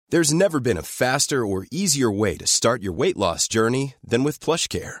There's never been a faster or easier way to start your weight loss journey than with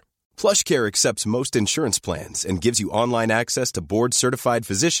PlushCare. PlushCare accepts most insurance plans and gives you online access to board-certified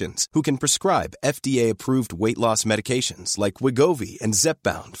physicians who can prescribe FDA-approved weight loss medications like Wegovy and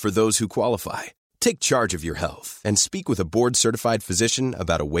Zepbound for those who qualify. Take charge of your health and speak with a board-certified physician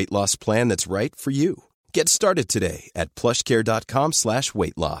about a weight loss plan that's right for you. Get started today at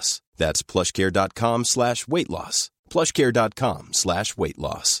plushcare.com/weight loss. That's plushcare.com/weight loss. plushcare.com/weight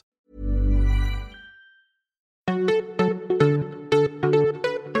loss.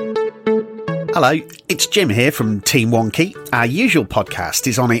 Hello, it's Jim here from Team Wonky. Our usual podcast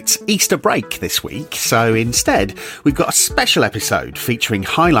is on its Easter break this week, so instead we've got a special episode featuring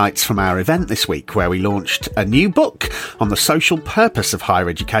highlights from our event this week where we launched a new book on the social purpose of higher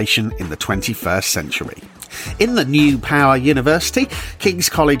education in the 21st century. In The New Power University, King's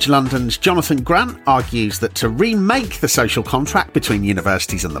College London's Jonathan Grant argues that to remake the social contract between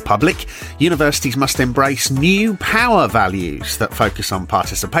universities and the public, universities must embrace new power values that focus on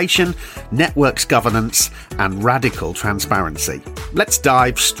participation, networks governance, and radical transparency. Let's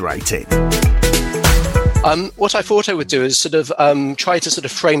dive straight in. What I thought I would do is try to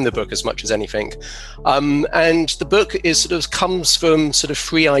frame the book as much as anything. And the book comes from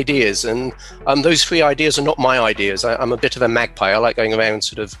three ideas, and those three ideas are not my ideas. I'm a bit of a magpie. I like going around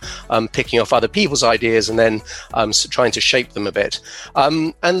picking off other people's ideas and then trying to shape them a bit.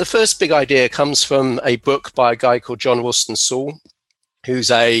 And the first big idea comes from a book by a guy called John Ralston Saul,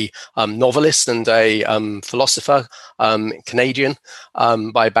 who's a novelist and a philosopher, Canadian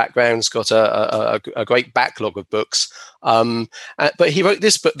by background. He's got a great backlog of books. But he wrote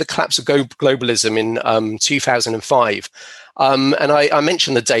this book, The Collapse of Globalism, in 2005. And I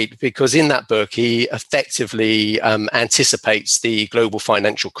mention the date because in that book, he effectively anticipates the global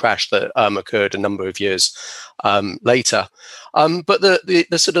financial crash that occurred a number of years later. But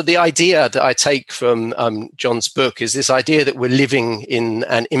the idea that I take from John's book is this idea that we're living in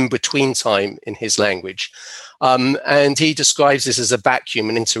an in-between time in his language. And he describes this as a vacuum,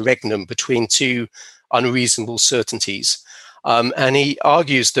 an interregnum between two unreasonable certainties. And he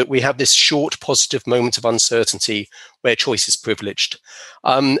argues that we have this short positive moment of uncertainty where choice is privileged.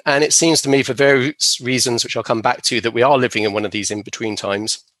 And it seems to me, for various reasons, which I'll come back to, that we are living in one of these in-between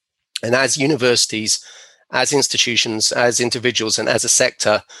times. And as universities, as institutions, as individuals, and as a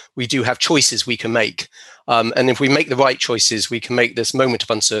sector, we do have choices we can make. And if we make the right choices, we can make this moment of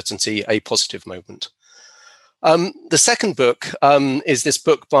uncertainty a positive moment. The second book is this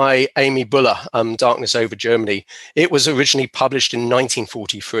book by Amy Buller, Darkness Over Germany. It was originally published in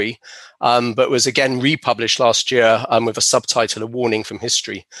 1943, but was again republished last year with a subtitle, A Warning from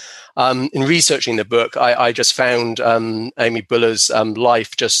History. In researching the book, I just found Amy Buller's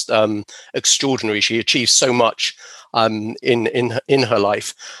life just extraordinary. She achieved so much in her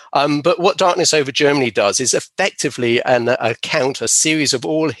life. But what Darkness Over Germany does is effectively an account, a series of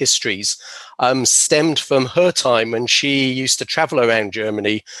all histories stemmed from her time when she used to travel around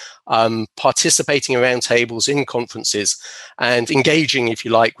Germany, participating around tables in conferences and engaging, if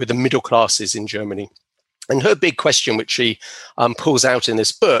you like, with the middle classes in Germany. And her big question, which she pulls out in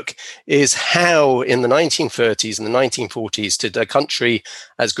this book, is how in the 1930s and the 1940s did a country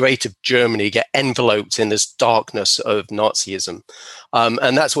as great as Germany get enveloped in this darkness of Nazism?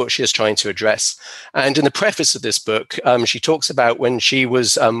 And that's what she is trying to address. And in the preface of this book, she talks about when she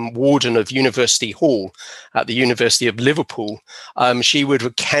was warden of University Hall at the University of Liverpool, she would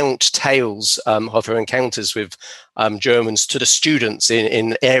recount tales of her encounters with Germans to the students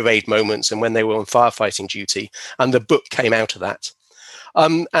in air raid moments and when they were on firefighting duty. And the book came out of that.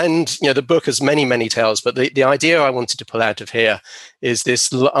 And the book has many, many tales, but the idea I wanted to pull out of here is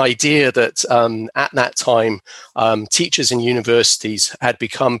this idea that at that time, teachers in universities had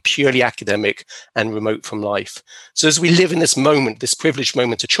become purely academic and remote from life. So as we live in this moment, this privileged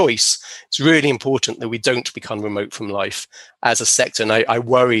moment of choice, it's really important that we don't become remote from life as a sector. And I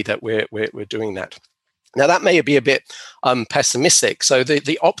worry that we're doing that. Now, that may be a bit pessimistic. So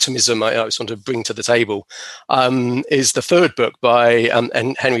the optimism I just want to bring to the table is the third book by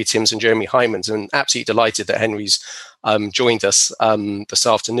Henry Timms and Jeremy Hymans. And absolutely delighted that Henry's joined us this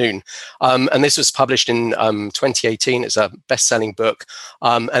afternoon. And this was published in 2018. It's a best-selling book.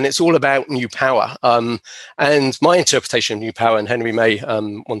 And it's all about new power. And my interpretation of new power, and Henry may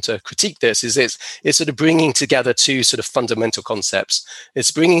want to critique this, is it's sort of bringing together two sort of fundamental concepts.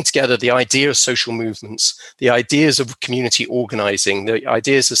 It's bringing together the idea of social movements, the ideas of community organizing, the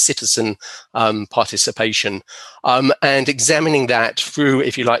ideas of citizen participation, and examining that through,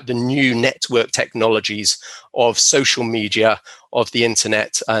 if you like, the new network technologies of social media, of the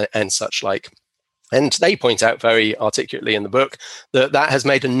internet, and such like. And they point out very articulately in the book that that has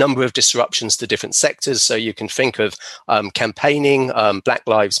made a number of disruptions to different sectors. So you can think of campaigning, Black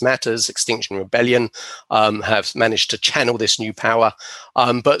Lives Matters, Extinction Rebellion have managed to channel this new power.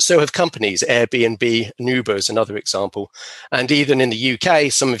 But so have companies. Airbnb and Uber is another example. And even in the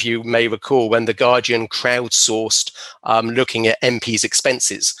UK, some of you may recall when The Guardian crowdsourced looking at MPs'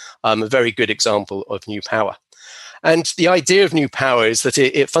 expenses, a very good example of new power. And the idea of new power is that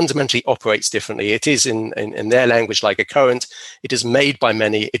it fundamentally operates differently. It is, in their language, like a current. It is made by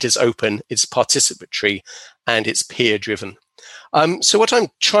many. It is open. It's participatory, and it's peer-driven. So what I'm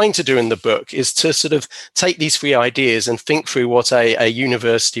trying to do in the book is to sort of take these three ideas and think through what a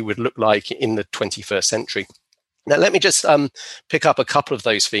university would look like in the 21st century. Now, let me just pick up a couple of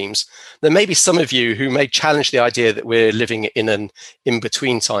those themes. There may be some of you who may challenge the idea that we're living in an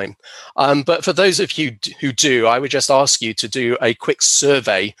in-between time. But for those of you who do, I would just ask you to do a quick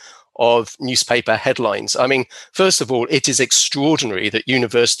survey of newspaper headlines. I mean, first of all, it is extraordinary that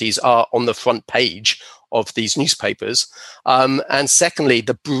universities are on the front page of these newspapers. And secondly,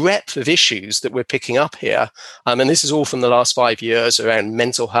 the breadth of issues that we're picking up here, and this is all from the last 5 years, around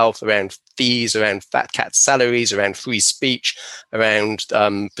mental health, around fees, around fat cat salaries, around free speech, around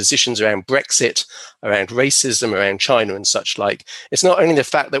positions around Brexit, around racism, around China and such like. It's not only the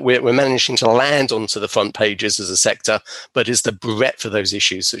fact that we're managing to land onto the front pages as a sector, but it's the breadth of those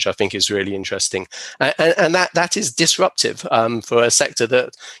issues, which I think is really interesting. And that is disruptive for a sector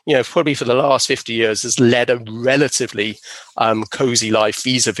that, you know, probably for the last 50 years has led a relatively cozy life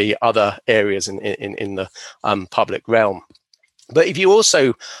vis-a-vis other areas in the public realm. But if you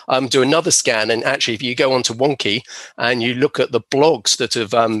also do another scan, and actually if you go onto Wonkhe and you look at the blogs that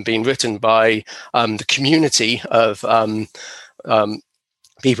have been written by the community of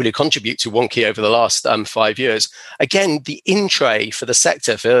people who contribute to Wonkhe over the last 5 years. Again, the in-tray for the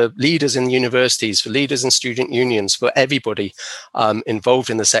sector, for leaders in universities, for leaders in student unions, for everybody involved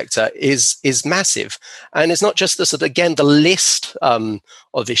in the sector is massive. And it's not just the sort of, again, the list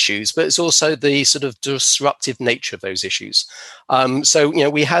of issues, but it's also the sort of disruptive nature of those issues. So, you know,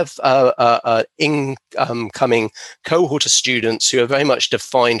 we have an incoming cohort of students who are very much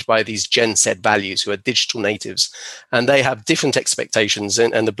defined by these Gen Z values, who are digital natives, and they have different expectations.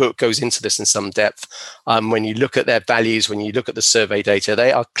 And the book goes into this in some depth. When you look at their values, when you look at the survey data,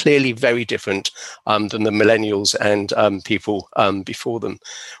 they are clearly very different than the millennials and people before them.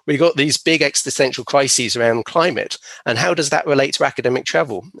 We've got these big existential crises around climate, and how does that relate to academic travel?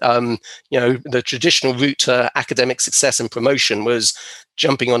 You know, the traditional route to academic success and promotion was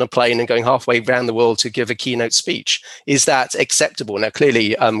jumping on a plane and going halfway around the world to give a keynote speech. Is that acceptable? Now,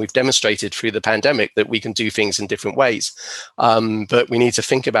 clearly, we've demonstrated through the pandemic that we can do things in different ways, but we need to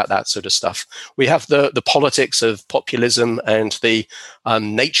think about that sort of stuff. We have the politics of populism and the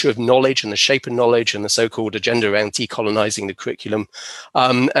nature of knowledge and the shape of knowledge and the so-called agenda around decolonizing the curriculum.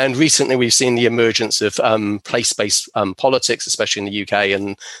 And recently, we've seen the emergence of place-based politics, especially in the UK,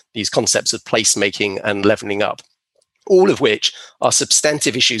 and these concepts of placemaking and leveling up, all of which are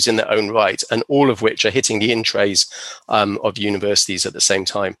substantive issues in their own right, and all of which are hitting the in-trays of universities at the same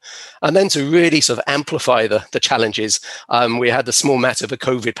time. And then to really sort of amplify the challenges, we had the small matter of a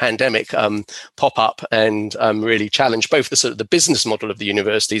COVID pandemic pop up and really challenge both the sort of the business model of the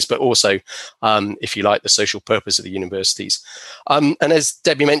universities, but also, if you like, the social purpose of the universities. And as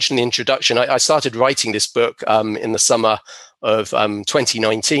Debbie mentioned in the introduction, I started writing this book in the summer of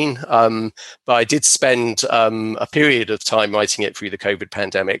 2019, but I did spend a period of time writing it through the COVID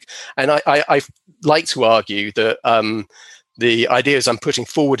pandemic. And I like to argue that the ideas I'm putting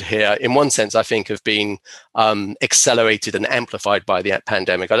forward here, in one sense, I think have been accelerated and amplified by the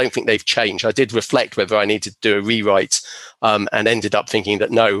pandemic. I don't think they've changed. I did reflect whether I needed to do a rewrite and ended up thinking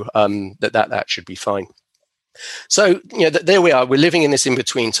that no, that should be fine. So, you know, there we are. We're living in this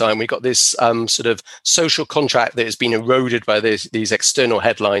in-between time. We've got this sort of social contract that has been eroded by these external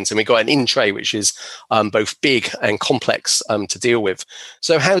headlines, and we've got an in-tray which is both big and complex to deal with.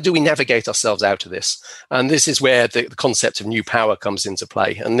 So how do we navigate ourselves out of this? And this is where the concept of new power comes into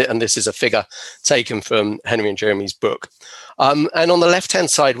play. And this is a figure taken from Henry and Jeremy's book. And on the left-hand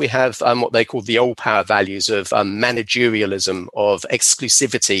side, we have what they call the old power values of managerialism, of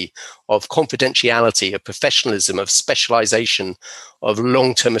exclusivity, of confidentiality, of professionalism, of specialization, of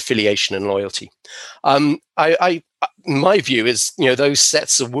long-term affiliation and loyalty. my view is, those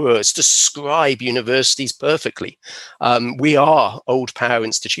sets of words describe universities perfectly. We are old power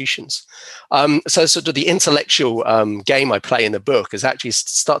institutions. So sort of the intellectual game I play in the book is actually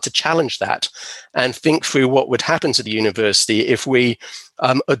start to challenge that and think through what would happen to the university if we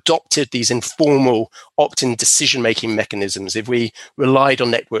adopted these informal opt-in decision-making mechanisms, if we relied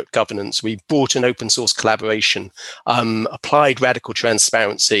on network governance, we brought in open source collaboration, applied radical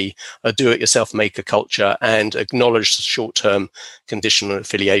transparency, a do-it-yourself maker culture, and acknowledged short-term conditional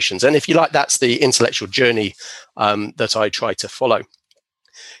affiliations. And if you like, that's the intellectual journey that I try to follow.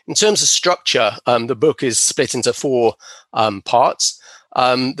 In terms of structure, the book is split into 4 parts.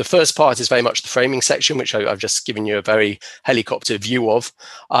 The first part is very much the framing section, which I've just given you a very helicopter view of.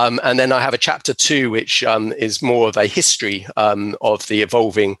 And then I have a chapter 2, which is more of a history of the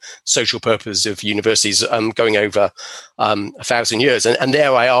evolving social purpose of universities going over 1,000 years. And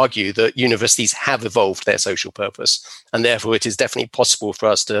there I argue that universities have evolved their social purpose, and therefore it is definitely possible for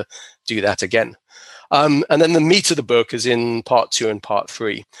us to do that again. And then the meat of the book is in part 2 and part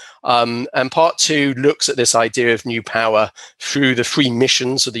 3. And part 2 looks at this idea of new power through the 3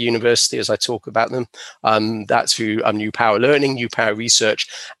 missions of the university as I talk about them. That's through new power learning, new power research,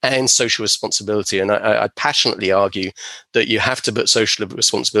 and social responsibility. And I passionately argue that you have to put social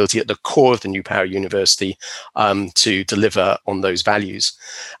responsibility at the core of the new power university to deliver on those values.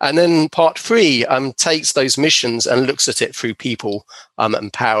 And then part 3 takes those missions and looks at it through people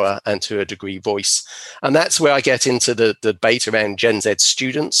and power, and to a degree voice. And that's where I get into the debate around Gen Z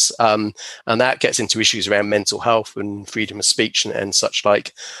students. And that gets into issues around mental health and freedom of speech and such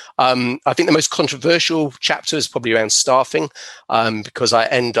like. I think the most controversial chapter is probably around staffing, because I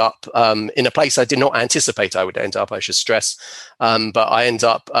end up in a place I did not anticipate I would end up, I should stress. But I end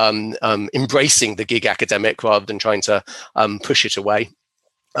up embracing the gig academic rather than trying to push it away.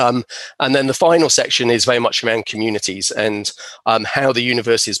 And then the final section is very much around communities and how the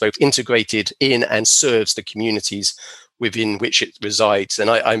university is both integrated in and serves the communities within which it resides. And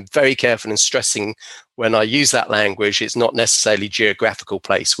I'm very careful in stressing when I use that language, it's not necessarily geographical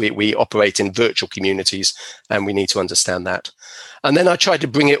place. We operate in virtual communities, and we need to understand that. And then I tried to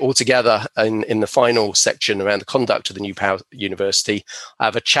bring it all together in the final section around the conduct of the New Power University. I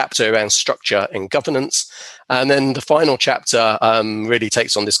have a chapter around structure and governance. And then the final chapter really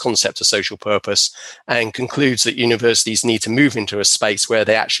takes on this concept of social purpose and concludes that universities need to move into a space where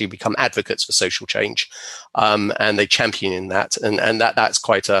they actually become advocates for social change, and they champion in that. And that's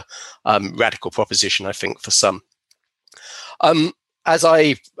quite a radical proposition, I think, for some. As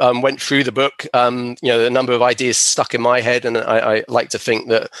I went through the book, a number of ideas stuck in my head, and I like to think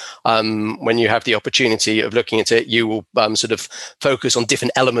that when you have the opportunity of looking at it, you will sort of focus on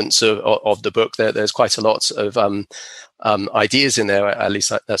different elements of the book. There's quite a lot of ideas in there, at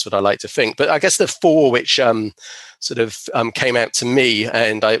least that's what I like to think. But I guess the 4 which came out to me,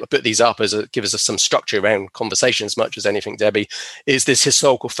 and I put these up as give us some structure around conversation as much as anything, Debbie, is this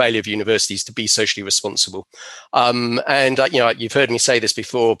historical failure of universities to be socially responsible. You've heard me say this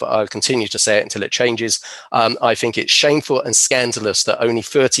before, but I'll continue to say it until it changes. I think it's shameful and scandalous that only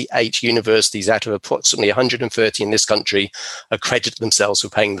 38 universities out of approximately 130 in this country accredit themselves for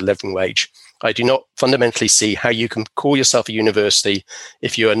paying the living wage. I do not fundamentally see how you can call yourself a university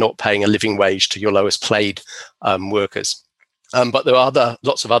if you are not paying a living wage to your lowest paid workers. But there are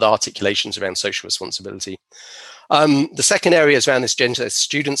lots of other articulations around social responsibility. The second area is around this Gen Z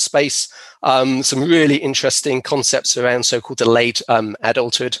student space. Some really interesting concepts around so-called delayed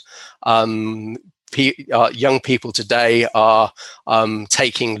adulthood. Young people today are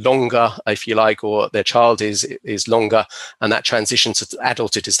taking longer, if you like, or their child is longer, and that transition to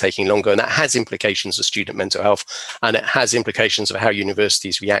adulthood is taking longer, and that has implications for student mental health, and it has implications for how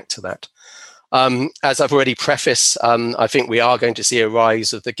universities react to that. As I've already prefaced, I think we are going to see a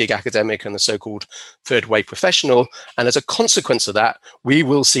rise of the gig academic and the so-called third wave professional. And as a consequence of that, we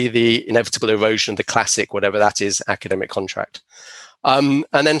will see the inevitable erosion of the classic, whatever that is, academic contract. And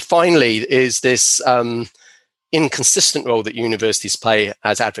then finally is this inconsistent role that universities play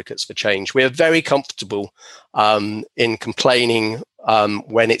as advocates for change. We are very comfortable in complaining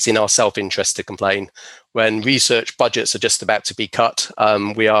when it's in our self-interest to complain. When research budgets are just about to be cut,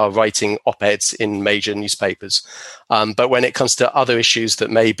 we are writing op-eds in major newspapers. But when it comes to other issues that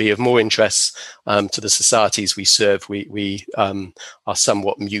may be of more interest to the societies we serve, we are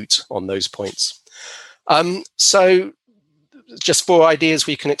somewhat mute on those points. So just 4 ideas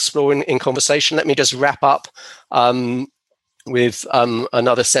we can explore in conversation. Let me just wrap up with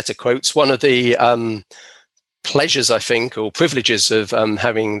another set of quotes. One of the pleasures, I think, or privileges of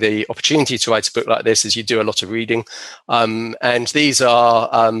having the opportunity to write a book like this is you do a lot of reading. And these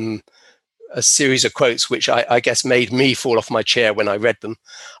are a series of quotes which I guess made me fall off my chair when I read them.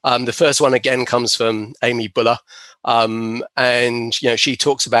 The first one again comes from Amy Buller. And she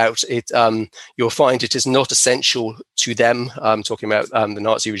talks about it. You'll find it is not essential to them, talking about the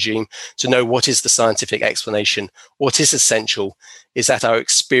Nazi regime, to know what is the scientific explanation. What is essential is that our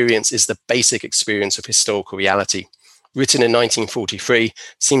experience is the basic experience of historical reality. Written in 1943,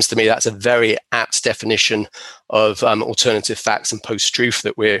 seems to me that's a very apt definition of alternative facts and post-truth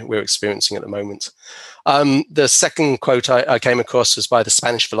that we're experiencing at the moment. The second quote I came across was by the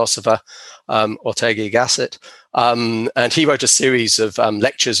Spanish philosopher Ortega y Gasset, and he wrote a series of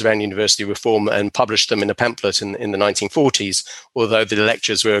lectures around university reform and published them in a pamphlet in the 1940s, although the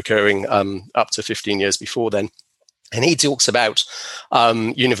lectures were occurring up to 15 years before then. And he talks about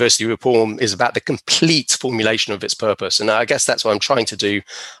university reform is about the complete formulation of its purpose. And I guess that's what I'm trying to do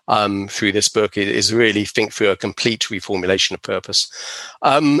through this book, is really think through a complete reformulation of purpose.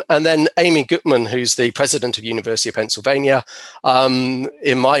 And then Amy Gutmann, who's the president of University of Pennsylvania,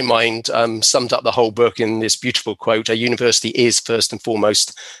 in my mind, summed up the whole book in this beautiful quote: "A university is first and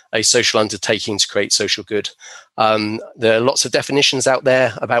foremost a social undertaking to create social good." There are lots of definitions out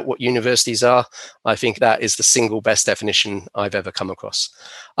there about what universities are. I think that is the single best definition I've ever come across.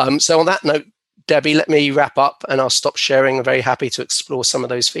 So on that note, Debbie, let me wrap up and I'll stop sharing. I'm very happy to explore some of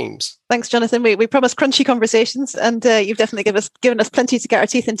those themes. Thanks, Jonathan. We promised crunchy conversations, and you've definitely given us plenty to get our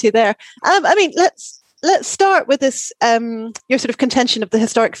teeth into there. Let's start with this, your sort of contention of the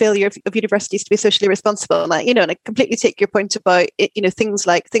historic failure of universities to be socially responsible. And I completely take your point about things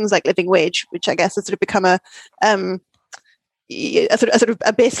like living wage, which I guess has sort of become a sort of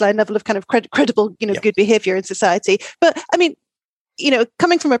a baseline level of kind of credible, good behavior in society. But I mean,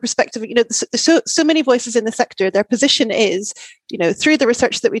 coming from a perspective, there's so many voices in the sector. Their position is, through the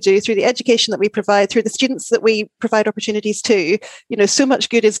research that we do, through the education that we provide, through the students that we provide opportunities to, so much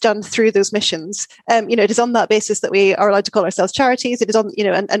good is done through those missions. It is on that basis that we are allowed to call ourselves charities. It is on,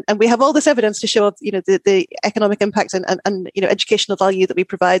 and we have all this evidence to show, the economic impact and educational value that we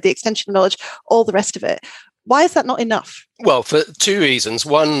provide, the extension of knowledge, all the rest of it. Why is that not enough? Well, for two reasons.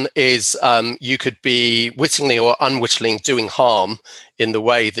 One is you could be wittingly or unwittingly doing harm in the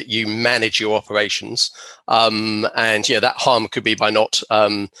way that you manage your operations. And that harm could be by not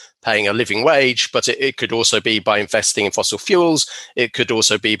paying a living wage, but it could also be by investing in fossil fuels. It could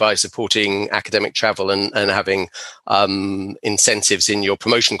also be by supporting academic travel and having incentives in your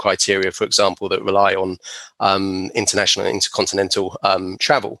promotion criteria, for example, that rely on international and intercontinental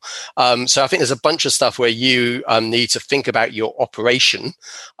travel. So I think there's a bunch of stuff where you need to think about your operation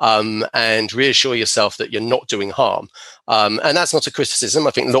and reassure yourself that you're not doing harm. And that's not a criticism.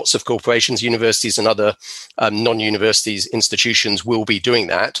 I think lots of corporations, universities, and other non-universities institutions will be doing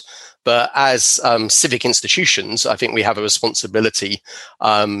that. But as civic institutions, I think we have a responsibility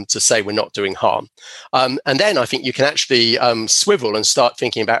to say we're not doing harm. And then I think you can actually swivel and start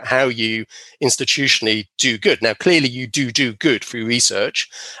thinking about how you institutionally do good. Now, clearly you do good through research,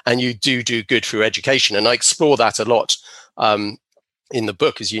 and you do good through education. And I explore that a lot in the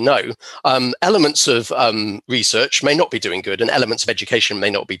book, as you know. Elements of research may not be doing good, and elements of education may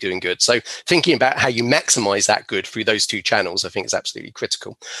not be doing good. So thinking about how you maximize that good through those two channels, I think, is absolutely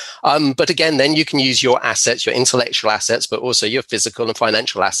critical. But again, then you can use your assets, your intellectual assets, but also your physical and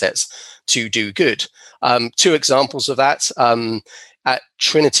financial assets to do good. Two examples of that. At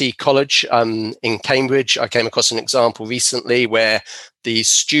Trinity College in Cambridge, I came across an example recently where the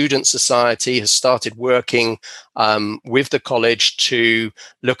Student Society has started working with the college to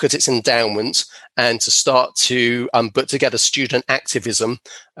look at its endowment and to start to put together student activism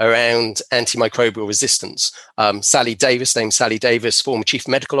around antimicrobial resistance. Sally Davis, former chief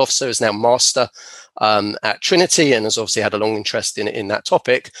medical officer, is now master at Trinity and has obviously had a long interest in that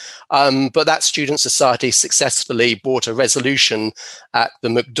topic. But that Student Society successfully brought a resolution at the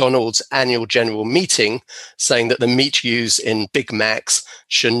McDonald's annual general meeting saying that the meat used in Big Macs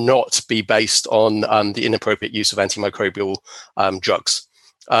should not be based on the inappropriate use of antimicrobial drugs.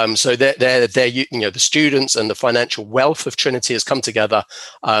 So the students and the financial wealth of Trinity has come together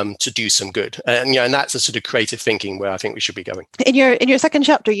to do some good, and that's a sort of creative thinking where I think we should be going. In your second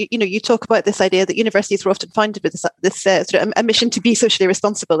chapter, you talk about this idea that universities were often founded with this sort of a mission to be socially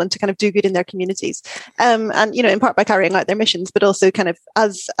responsible and to kind of do good in their communities, and in part by carrying out their missions, but also kind of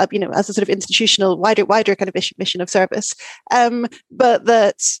as a sort of institutional wider kind of mission of service. But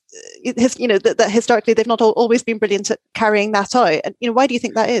that historically they've not always been brilliant at carrying that out. And why do you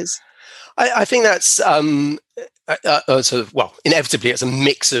think that is? I think that's inevitably it's a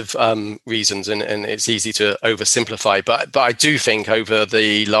mix of reasons, and it's easy to oversimplify. But I do think over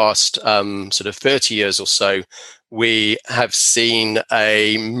the last sort of 30 years or so, we have seen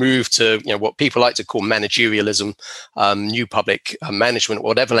a move to what people like to call managerialism, new public management,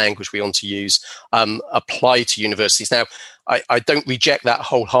 whatever language we want to use, apply to universities. Now, I don't reject that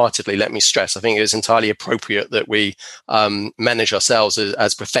wholeheartedly, let me stress. I think it is entirely appropriate that we manage ourselves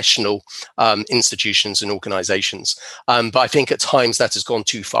as professional institutions and organizations. But I think at times that has gone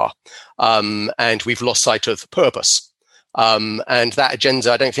too far, and we've lost sight of purpose. And that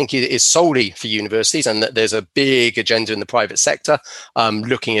agenda, I don't think, is solely for universities, and that there's a big agenda in the private sector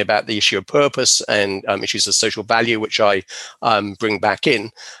looking about the issue of purpose and issues of social value, which I bring back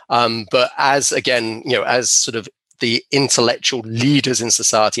in. But as sort of the intellectual leaders in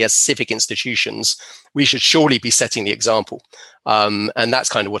society, as civic institutions, we should surely be setting the example. And that's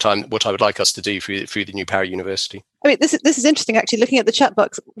kind of what I would like us to do through the New Power University. I mean, this is interesting, actually, looking at the chat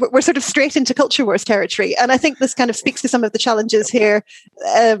box. We're sort of straight into culture wars territory. And I think this kind of speaks to some of the challenges here.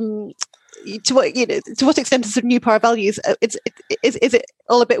 To what extent is sort of new power values? Is it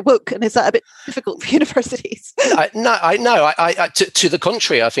all a bit woke, and is that a bit difficult for universities? No. To the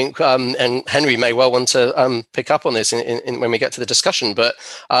contrary, I think, and Henry may well want to pick up on this in when we get to the discussion. But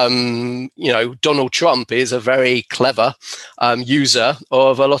Donald Trump is a very clever user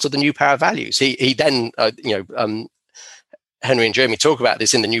of a lot of the new power values. He then Henry and Jeremy talk about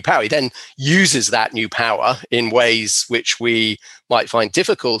this in the New Power. He then uses that new power in ways which we might find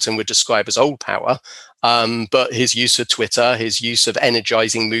difficult and would describe as old power. But his use of Twitter, his use of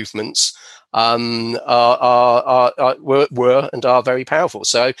energizing movements were and are very powerful.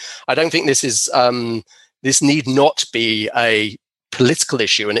 So I don't think this need not be a political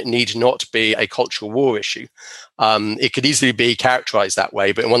issue, and it need not be a cultural war issue. It could easily be characterized that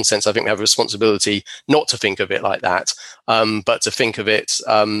way, but in one sense, I think we have a responsibility not to think of it like that, but to think of it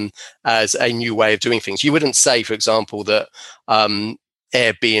as a new way of doing things. You wouldn't say, for example, that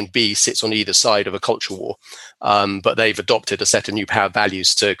Airbnb sits on either side of a culture war, but they've adopted a set of new power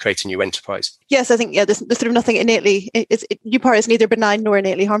values to create a new enterprise. Yes, I think there's sort of nothing innately. New power is neither benign nor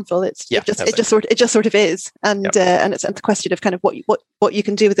innately harmful. It just sort of is, and it's a question of kind of what you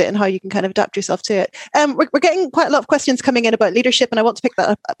can do with it and how you can kind of adapt yourself to it. We're getting quite a lot of questions coming in about leadership, and I want to pick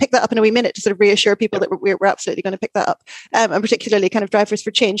that up in a wee minute to sort of reassure people that we're absolutely going to pick that up, and particularly kind of drivers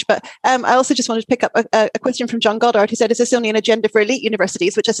for change. But I also just wanted to pick up a question from John Goddard, who said, "Is this only an agenda for elite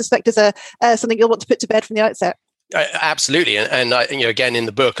universities?" Which I suspect is something you'll want to put to bed from the outset. Absolutely, and again in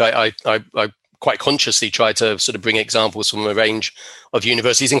the book, I quite consciously try to sort of bring examples from a range of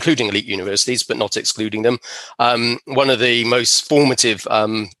universities, including elite universities, but not excluding them. One of the most formative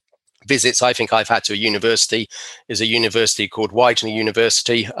visits I think I've had to a university is a university called Widener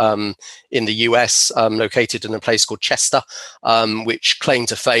University in the US, located in a place called Chester, which claimed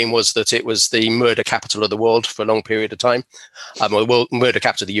to fame was that it was the murder capital of the world for a long period of time. Murder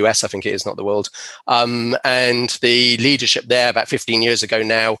capital of the US, I think it is, not the world. And the leadership there, about 15 years ago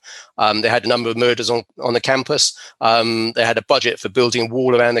now, they had a number of murders on the campus. They had a budget for building a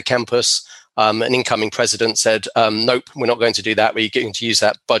wall around the campus. An incoming president said, nope, we're not going to do that. We're going to use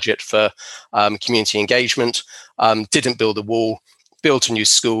that budget for community engagement. Didn't build a wall, built a new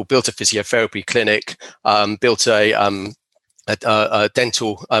school, built a physiotherapy clinic, built a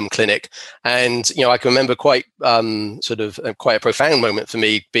dental clinic. And, I can remember quite a profound moment for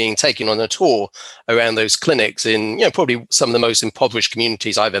me being taken on a tour around those clinics in, probably some of the most impoverished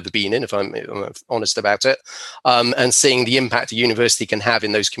communities I've ever been in, if I'm honest about it, and seeing the impact a university can have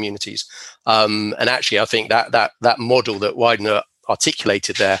in those communities. And actually, I think that model that Widener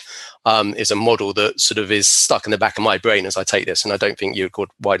articulated there is a model that sort of is stuck in the back of my brain as I take this, and I don't think you would call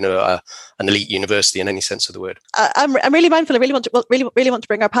Widener an elite university in any sense of the word. I'm really mindful. I really want to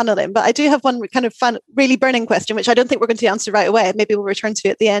bring our panel in, but I do have one kind of really burning question, which I don't think we're going to answer right away. Maybe we'll return to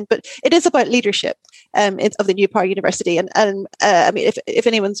it at the end. But it is about leadership of the New Power University, and I mean, if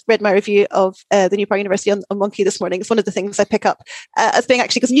anyone's read my review of the New Power University on Monkey this morning, it's one of the things I pick up as being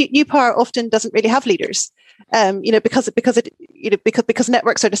actually because New Power often doesn't really have leaders. Because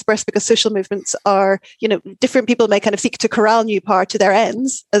networks are dispersed, because social movements are, different people may kind of seek to corral New Power to their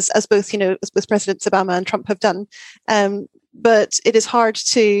ends, as both Presidents Obama and Trump have done. But it is hard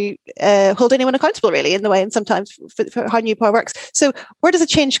to hold anyone accountable, really, in the way, and sometimes for how New Power works. So where does the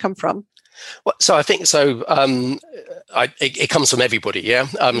change come from? Well, so I think so. It comes from everybody, yeah.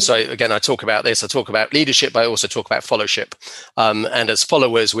 So again, I talk about this. I talk about leadership, but I also talk about followership. And as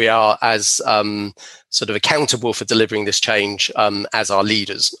followers, we are as sort of accountable for delivering this change as our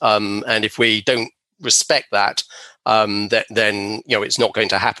leaders. And if we don't respect that, then it's not going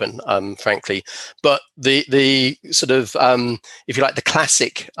to happen, frankly. But the sort of, if you like, the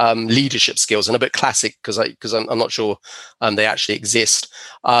classic leadership skills, and a bit classic because I'm not sure they actually exist,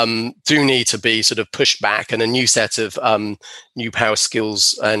 do need to be sort of pushed back, and a new set of new power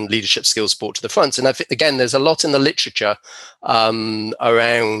skills and leadership skills brought to the front. And I think, again, there's a lot in the literature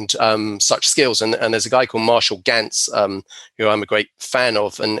around such skills. And there's a guy called Marshall Gantz, who I'm a great fan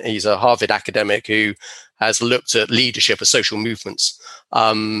of, and he's a Harvard academic who has looked at leadership of social movements.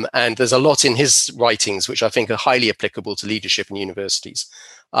 And there's a lot in his writings which I think are highly applicable to leadership in universities.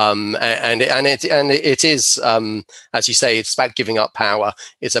 And it is, as you say, it's about giving up power.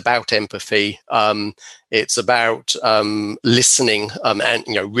 It's about empathy. It's about listening,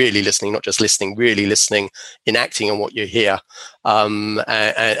 and really listening, not just listening, really listening, enacting on what you hear,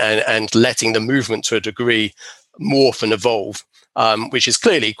 and letting the movement to a degree morph and evolve. Which is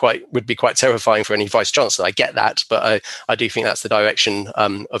clearly would be quite terrifying for any vice chancellor. I get that, but I do think that's the direction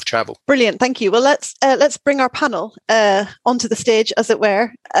of travel. Brilliant, thank you. Well, let's bring our panel onto the stage, as it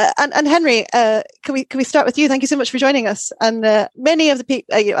were. And Henry, can we start with you? Thank you so much for joining us. And many of the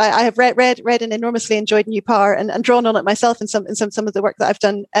people I have read and enormously enjoyed New Power, and drawn on it myself in some of the work that I've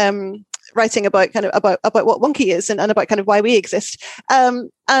done. Writing about about what Wonkhe is and about kind of why we exist. And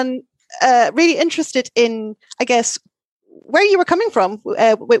really interested in, I guess, where you were coming from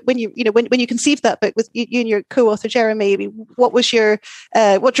when you conceived that book with you and your co-author Jeremy. What was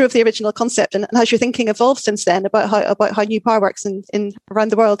what drove the original concept, and has your thinking evolved since then about how New Power works in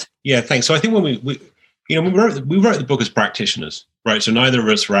around the world? Yeah, thanks. So I think when we wrote the book as practitioners, right? So neither of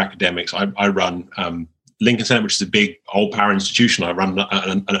us were academics. I run Lincoln Center, which is a big old power institution. I run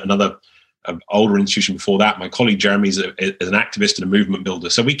another older institution before that. My colleague Jeremy is an activist and a movement builder.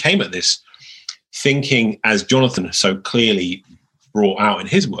 So we came at this thinking, as Jonathan so clearly brought out in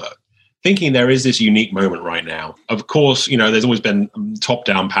his work, thinking there is this unique moment right now. Of course, there's always been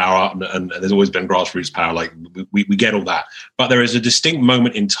top-down power and there's always been grassroots power. Like we get all that. But there is a distinct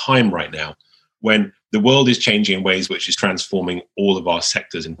moment in time right now when the world is changing in ways which is transforming all of our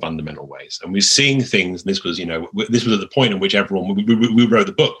sectors in fundamental ways. And we're seeing things, and this was at the point in which we wrote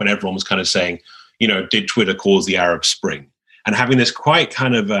the book, when everyone was kind of saying, did Twitter cause the Arab Spring? And having this quite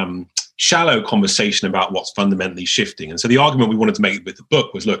kind of shallow conversation about what's fundamentally shifting. And so the argument we wanted to make with the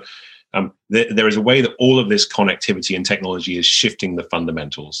book was, look, there is a way that all of this connectivity and technology is shifting the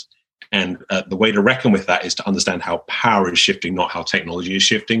fundamentals. And the way to reckon with that is to understand how power is shifting, not how technology is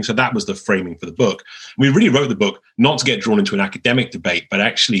shifting. So that was the framing for the book. We really wrote the book not to get drawn into an academic debate, but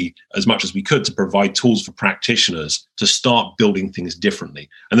actually, as much as we could, to provide tools for practitioners to start building things differently.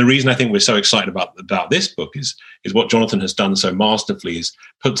 And the reason I think we're so excited about this book is what Jonathan has done so masterfully, is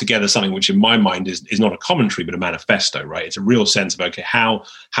put together something which in my mind is not a commentary, but a manifesto, right? It's a real sense of, okay, how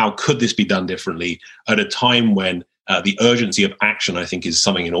could this be done differently at a time when the urgency of action, I think, is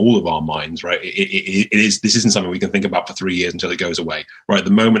something in all of our minds, right? This isn't something we can think about for 3 years until it goes away, right?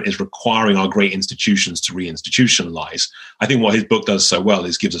 The moment is requiring our great institutions to reinstitutionalize. I think what his book does so well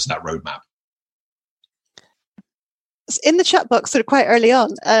is gives us that roadmap. In the chat box, sort of quite early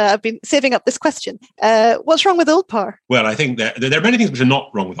on, I've been saving up this question. What's wrong with old power? Well, I think there are many things which are not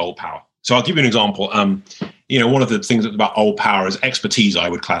wrong with old power. So I'll give you an example. One of the things about old power is expertise. I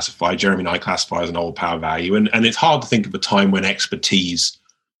would classify, Jeremy and I classify as an old power value. And it's hard to think of a time when expertise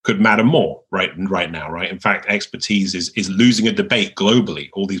could matter more right now, right? In fact, expertise is losing a debate globally.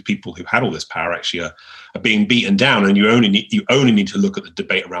 All these people who've had all this power actually are being beaten down. And you only need to look at the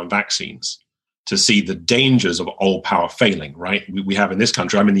debate around vaccines to see the dangers of old power failing, right? We have in this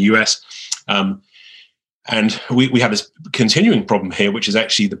country, I'm in the US, and we have this continuing problem here, which is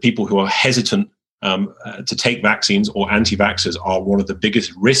actually the people who are hesitant to take vaccines or anti-vaxxers are one of the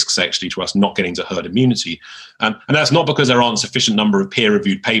biggest risks actually to us not getting to herd immunity. And that's not because there aren't sufficient number of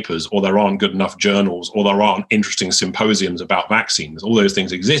peer-reviewed papers, or there aren't good enough journals, or there aren't interesting symposiums about vaccines. All those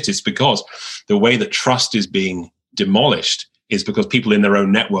things exist. It's because the way that trust is being demolished is because people in their own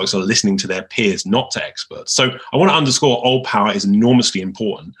networks are listening to their peers, not to experts. So I want to underscore old power is enormously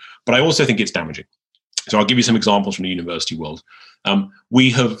important, but I also think it's damaging. So I'll give you some examples from the university world.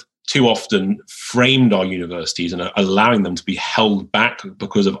 We have too often framed our universities and are allowing them to be held back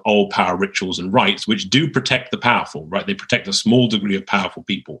because of old power rituals and rights, which do protect the powerful, right? They protect a small degree of powerful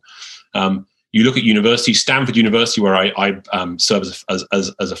people. You look at universities, Stanford University, where I serve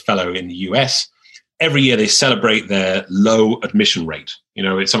as a fellow in the US. Every year they celebrate their low admission rate.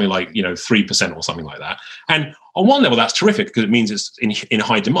 It's something like 3% or something like that. And on one level, that's terrific because it means it's in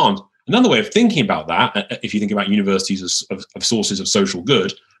high demand. Another way of thinking about that, if you think about universities as sources of social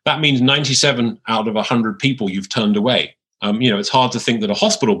good, that means 97 out of 100 people you've turned away. It's hard to think that a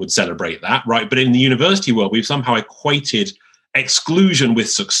hospital would celebrate that, right? But in the university world, we've somehow equated exclusion with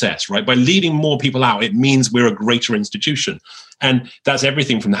success, right? By leading more people out, it means we're a greater institution. And that's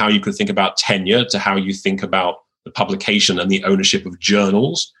everything from how you could think about tenure to how you think about the publication and the ownership of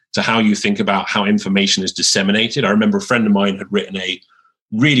journals to how you think about how information is disseminated. I remember a friend of mine had written a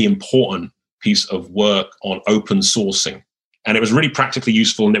really important piece of work on open sourcing, and it was really practically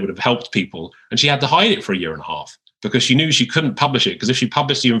useful and it would have helped people. And she had to hide it for 1.5 years because she knew she couldn't publish it, because if she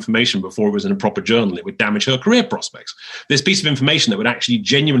published the information before it was in a proper journal, it would damage her career prospects. This piece of information that would actually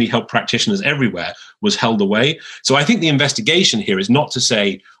genuinely help practitioners everywhere was held away. So I think the investigation here is not to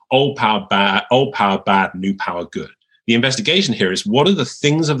say old power bad, new power good. The investigation here is, what are the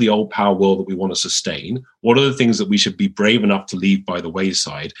things of the old power world that we want to sustain? What are the things that we should be brave enough to leave by the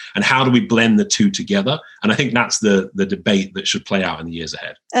wayside? And how do we blend the two together? And I think that's the debate that should play out in the years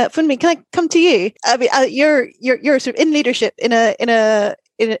ahead. Funmi, can I come to you? I mean, you're sort of in leadership in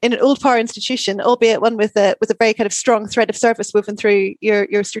an old power institution, albeit one with a very kind of strong thread of service woven through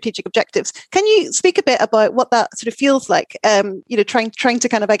your strategic objectives. Can you speak a bit about what that sort of feels like? Trying to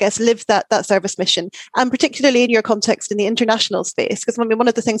kind of, I guess, live that service mission, and particularly in your context in the international space. Because I mean, one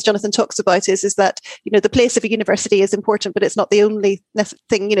of the things Jonathan talks about is that the place of a university is important, but it's not the only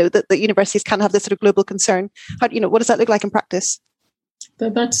thing. That universities can have this sort of global concern. What does that look like in practice?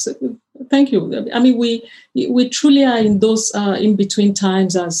 Thank you. I mean, we truly are in those in between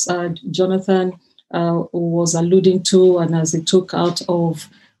times, as Jonathan was alluding to, and as he took out of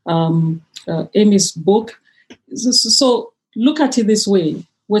Amy's book. So look at it this way: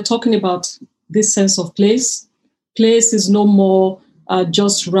 we're talking about this sense of place. Place is no more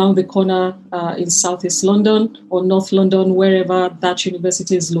just round the corner in Southeast London or North London, wherever that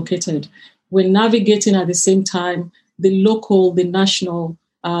university is located. We're navigating at the same time the local, the national,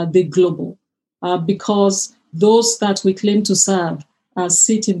 the global, because those that we claim to serve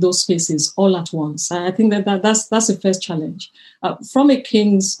sit in those spaces all at once. I think that's the first challenge. From a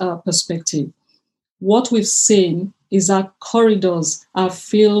King's perspective, what we've seen is our corridors are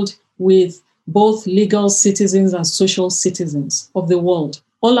filled with both legal citizens and social citizens of the world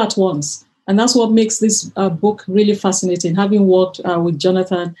all at once. And that's what makes this book really fascinating, having worked with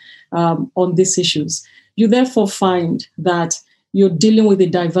Jonathan on these issues. You therefore find that you're dealing with the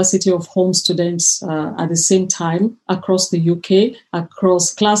diversity of home students at the same time across the UK,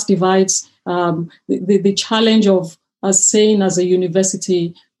 across class divides. The challenge of us saying as a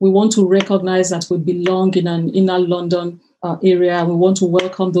university, we want to recognize that we belong in an inner London area. We want to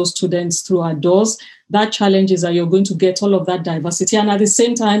welcome those students through our doors. That challenge is that you're going to get all of that diversity. And at the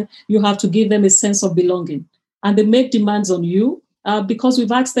same time, you have to give them a sense of belonging. And they make demands on you because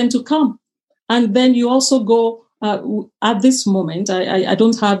we've asked them to come. And then you also go, at this moment, I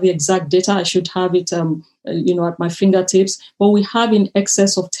don't have the exact data. I should have it, at my fingertips. But we have in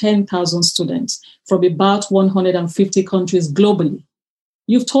excess of 10,000 students from about 150 countries globally.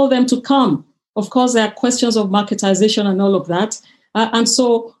 You've told them to come. Of course, there are questions of marketization and all of that. And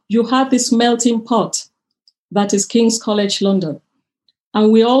so you have this melting pot that is King's College London.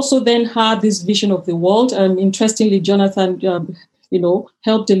 And we also then have this vision of the world. Interestingly, Jonathan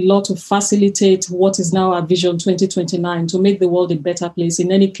helped a lot to facilitate what is now our Vision 2029, to make the world a better place.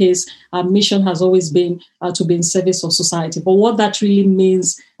 In any case, our mission has always been to be in service of society. But what that really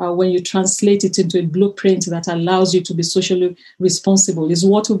means when you translate it into a blueprint that allows you to be socially responsible is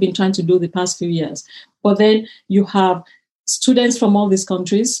what we've been trying to do the past few years. But then you have students from all these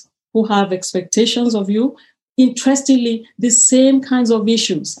countries who have expectations of you. Interestingly, the same kinds of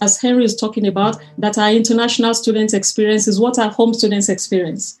issues as Henry is talking about that our international students experience is what our home students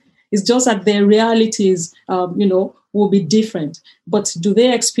experience. It's just that their realities, will be different. But do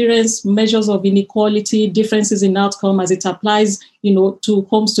they experience measures of inequality, differences in outcome as it applies, to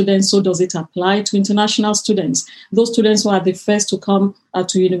home students? So does it apply to international students? Those students who are the first to come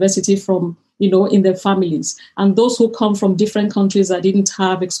to university from in their families, and those who come from different countries that didn't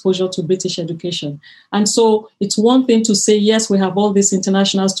have exposure to British education. And so it's one thing to say, yes, we have all these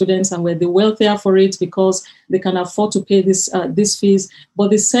international students and we're the wealthier for it because they can afford to pay these fees. But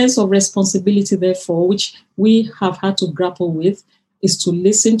the sense of responsibility, therefore, which we have had to grapple with, is to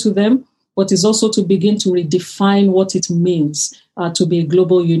listen to them, but is also to begin to redefine what it means to be a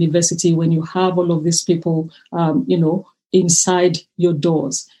global university when you have all of these people, inside your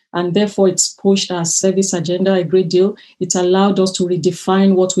doors. And therefore, it's pushed our service agenda a great deal. It allowed us to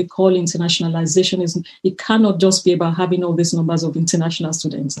redefine what we call internationalization. It cannot just be about having all these numbers of international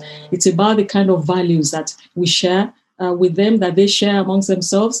students. It's about the kind of values that we share with them, that they share amongst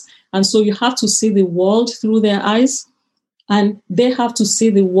themselves. And so you have to see the world through their eyes. And they have to see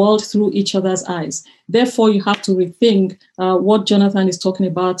the world through each other's eyes. Therefore, you have to rethink what Jonathan is talking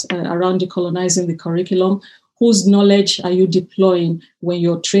about around decolonizing the curriculum. Whose knowledge are you deploying when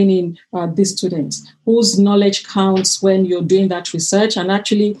you're training these students? Whose knowledge counts when you're doing that research? And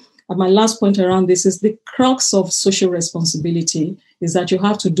actually, my last point around this is the crux of social responsibility is that you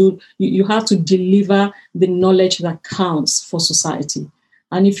have to deliver the knowledge that counts for society.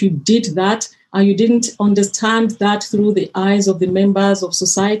 And if you did that and you didn't understand that through the eyes of the members of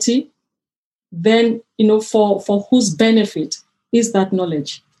society, then, for whose benefit is that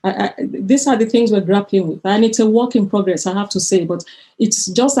knowledge? These are the things we're grappling with. And it's a work in progress, I have to say. But it's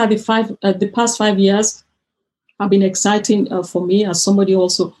just that the past 5 years have been exciting for me as somebody who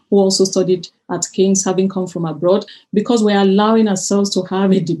also studied at King's, having come from abroad, because we're allowing ourselves to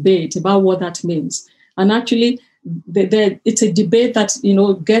have a debate about what that means. And actually, it's a debate that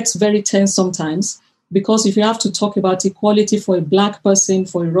gets very tense sometimes, because if you have to talk about equality for a Black person,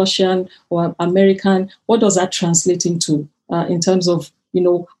 for a Russian or American, what does that translate into in terms of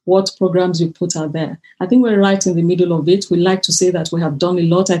what programs you put out there? I think we're right in the middle of it. We like to say that we have done a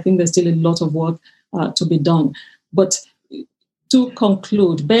lot. I think there's still a lot of work to be done. But to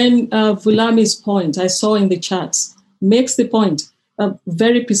conclude, Ben Vulami's point, I saw in the chats, makes the point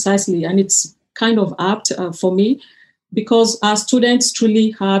very precisely, and it's kind of apt for me, because our students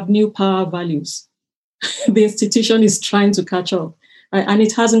truly have new power values. The institution is trying to catch up, and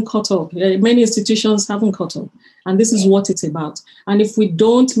it hasn't caught up. Many institutions haven't caught up, and this is what it's about. And if we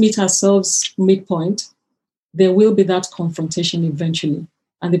don't meet ourselves midpoint, there will be that confrontation eventually.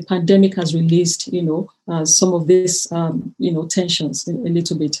 And the pandemic has released, some of these, tensions a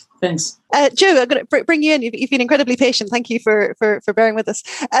little bit. Thanks. Joe, I'm going to bring you in. You've been incredibly patient. Thank you for bearing with us.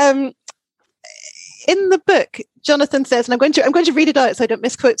 In the book, Jonathan says, and I'm going to read it out so I don't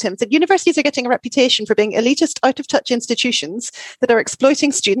misquote him, that universities are getting a reputation for being elitist, out-of-touch institutions that are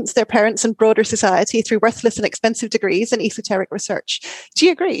exploiting students, their parents, and broader society through worthless and expensive degrees and esoteric research. Do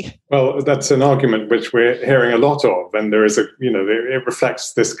you agree? Well, that's an argument which we're hearing a lot of, and there is it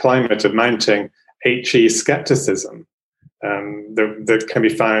reflects this climate of mounting HE skepticism that can be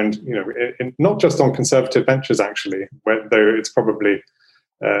found, not just on conservative benches, actually, though it's probably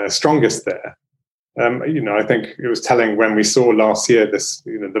strongest there. I think it was telling when we saw last year this,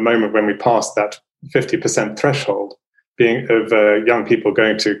 the moment when we passed that 50% threshold of young people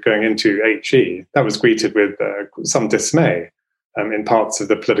going into HE, that was greeted with some dismay in parts of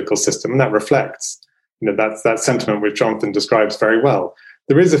the political system, and that reflects, that sentiment which Jonathan describes very well.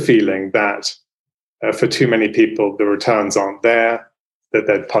 There is a feeling that for too many people the returns aren't there, that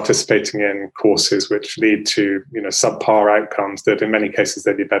they're participating in courses which lead to subpar outcomes, that in many cases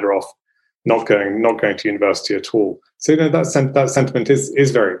they'd be better off not going to university at all. So that sentiment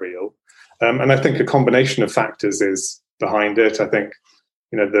is very real, and I think a combination of factors is behind it. I think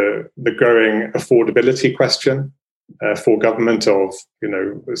the growing affordability question for government of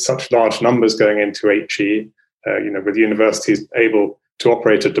such large numbers going into HE, with universities able to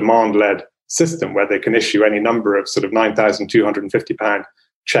operate a demand-led system where they can issue any number of sort of £9,250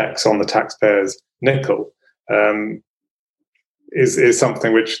 checks on the taxpayer's nickel. Is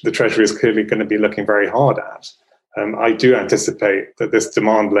something which the Treasury is clearly going to be looking very hard at. I do anticipate that this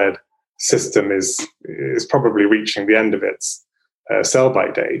demand-led system is probably reaching the end of its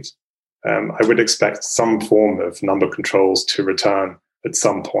sell-by date. I would expect some form of number controls to return at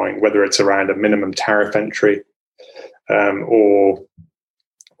some point, whether it's around a minimum tariff entry or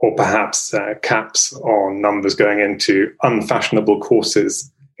perhaps caps on numbers going into unfashionable courses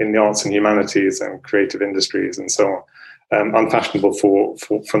in the arts and humanities and creative industries and so on. Unfashionable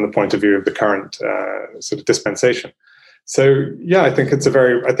from the point of view of the current sort of dispensation. So yeah, I think it's a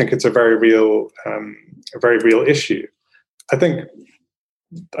very real issue. I think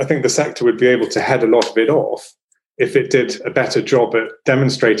the sector would be able to head a lot of it off if it did a better job at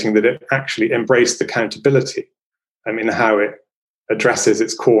demonstrating that it actually embraced accountability. I mean, how it addresses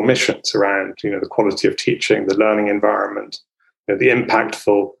its core missions around the quality of teaching, the learning environment, the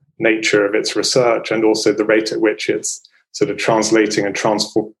impactful nature of its research, and also the rate at which it's sort of translating and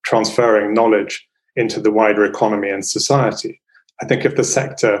transferring knowledge into the wider economy and society. I think if the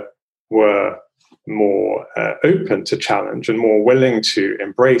sector were more open to challenge and more willing to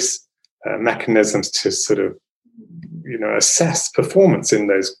embrace mechanisms to sort of, assess performance in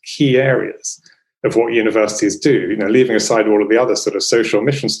those key areas of what universities do, leaving aside all of the other sort of social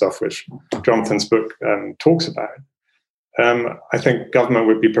mission stuff, which Jonathan's book talks about, I think government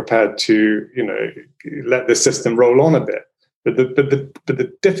would be prepared to, let this system roll on a bit. But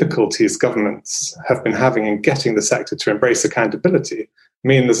the difficulties governments have been having in getting the sector to embrace accountability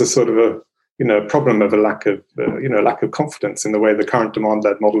mean there's a sort of a problem of a lack of confidence in the way the current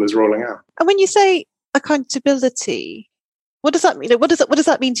demand-led model is rolling out. And when you say accountability, what does that mean? What does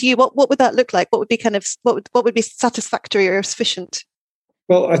that mean to you? What would that look like? What would be what would be satisfactory or sufficient?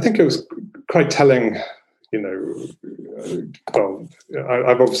 Well, I think it was quite telling. I've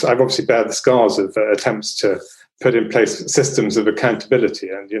obviously bear the scars of attempts to put in place systems of accountability,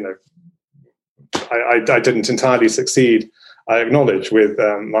 and I didn't entirely succeed. I acknowledge with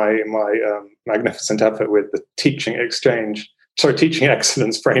my magnificent effort with the teaching excellence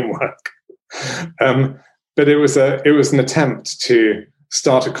framework, but it was an attempt to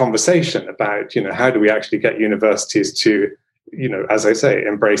start a conversation about how do we actually get universities to as I say,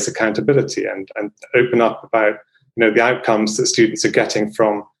 embrace accountability and open up about the outcomes that students are getting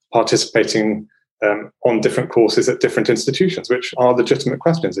from participating on different courses at different institutions, which are legitimate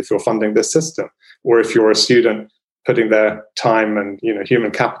questions if you're funding this system, or if you're a student putting their time and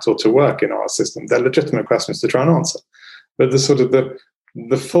human capital to work in our system. They're legitimate questions to try and answer. But the sort of the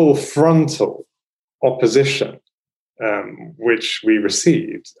full frontal opposition which we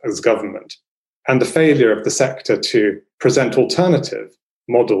received as government, and the failure of the sector to present alternative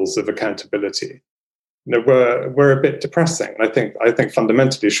models of accountability, were a bit depressing. And I think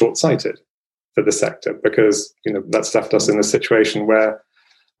fundamentally short-sighted for the sector, because that's left us in a situation where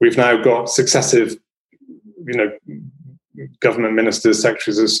we've now got successive, government ministers,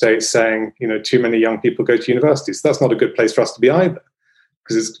 secretaries of state saying, too many young people go to university. So that's not a good place for us to be either,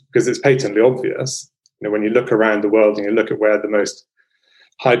 because it's patently obvious. When you look around the world and you look at where the most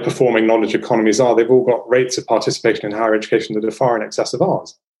high-performing knowledge economies are, they've all got rates of participation in higher education that are far in excess of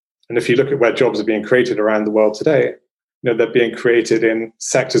ours. And if you look at where jobs are being created around the world today, they're being created in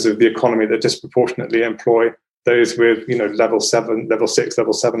sectors of the economy that disproportionately employ those with, level 7, level 6,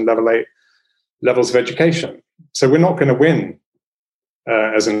 level 7, level 8 levels of education. So we're not going to win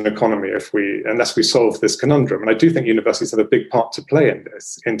as an economy unless we solve this conundrum. And I do think universities have a big part to play in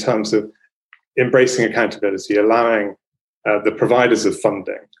this, in terms of embracing accountability, allowing the providers of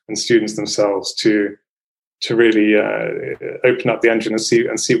funding and students themselves to really open up the engine and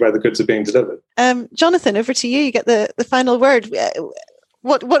see where the goods are being delivered. Jonathan, over to you. You get the final word.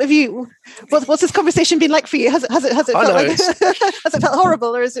 What have you? What's this conversation been like for you? Has it felt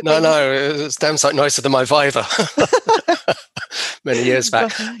horrible, or is it? No, it's damn sight nicer than my Viva many years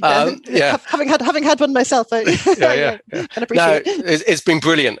back. Having had one myself, I can appreciate it. It's been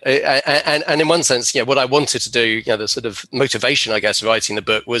brilliant, and in one sense, what I wanted to do, the sort of motivation, I guess, writing the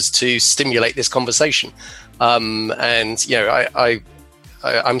book was to stimulate this conversation, I'm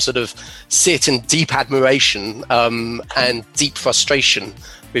sort of sit in deep admiration and deep frustration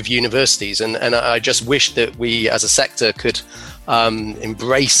with universities, and I just wish that we as a sector could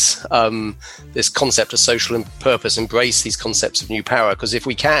embrace this concept of social purpose, embrace these concepts of new power, because if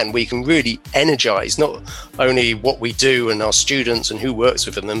we can really energize not only what we do and our students and who works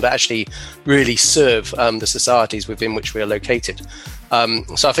within them, but actually really serve the societies within which we are located.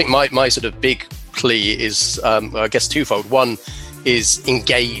 So I think my sort of big plea is, I guess, twofold. One is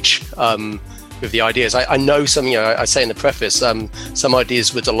engage with the ideas. I know some, I say in the preface, some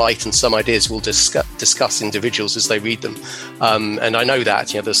ideas will delight and some ideas will discuss individuals as they read them. And I know that,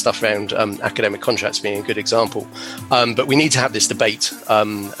 the stuff around academic contracts being a good example. But we need to have this debate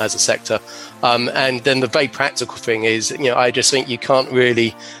as a sector. And then the very practical thing is, I just think you can't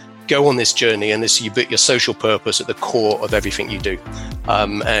really go on this journey unless you put your social purpose at the core of everything you do.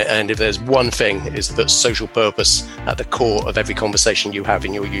 And if there's one thing, is that social purpose at the core of every conversation you have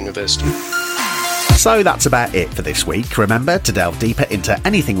in your university. So that's about it for this week. Remember, to delve deeper into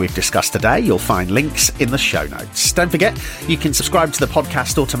anything we've discussed today, you'll find links in the show notes. Don't forget, you can subscribe to the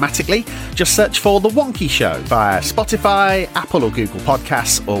podcast automatically. Just search for The Wonky Show via Spotify, Apple or Google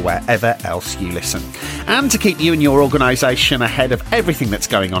Podcasts, or wherever else you listen. And to keep you and your organisation ahead of everything that's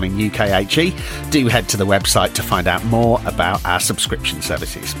going on in UKHE, do head to the website to find out more about our subscription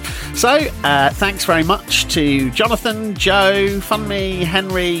services. So, thanks very much to Jonathan, Joe, Funmi,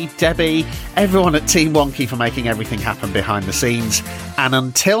 Henry, Debbie, everyone at Team Wonky for making everything happen behind the scenes. And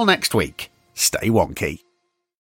until next week, stay wonky.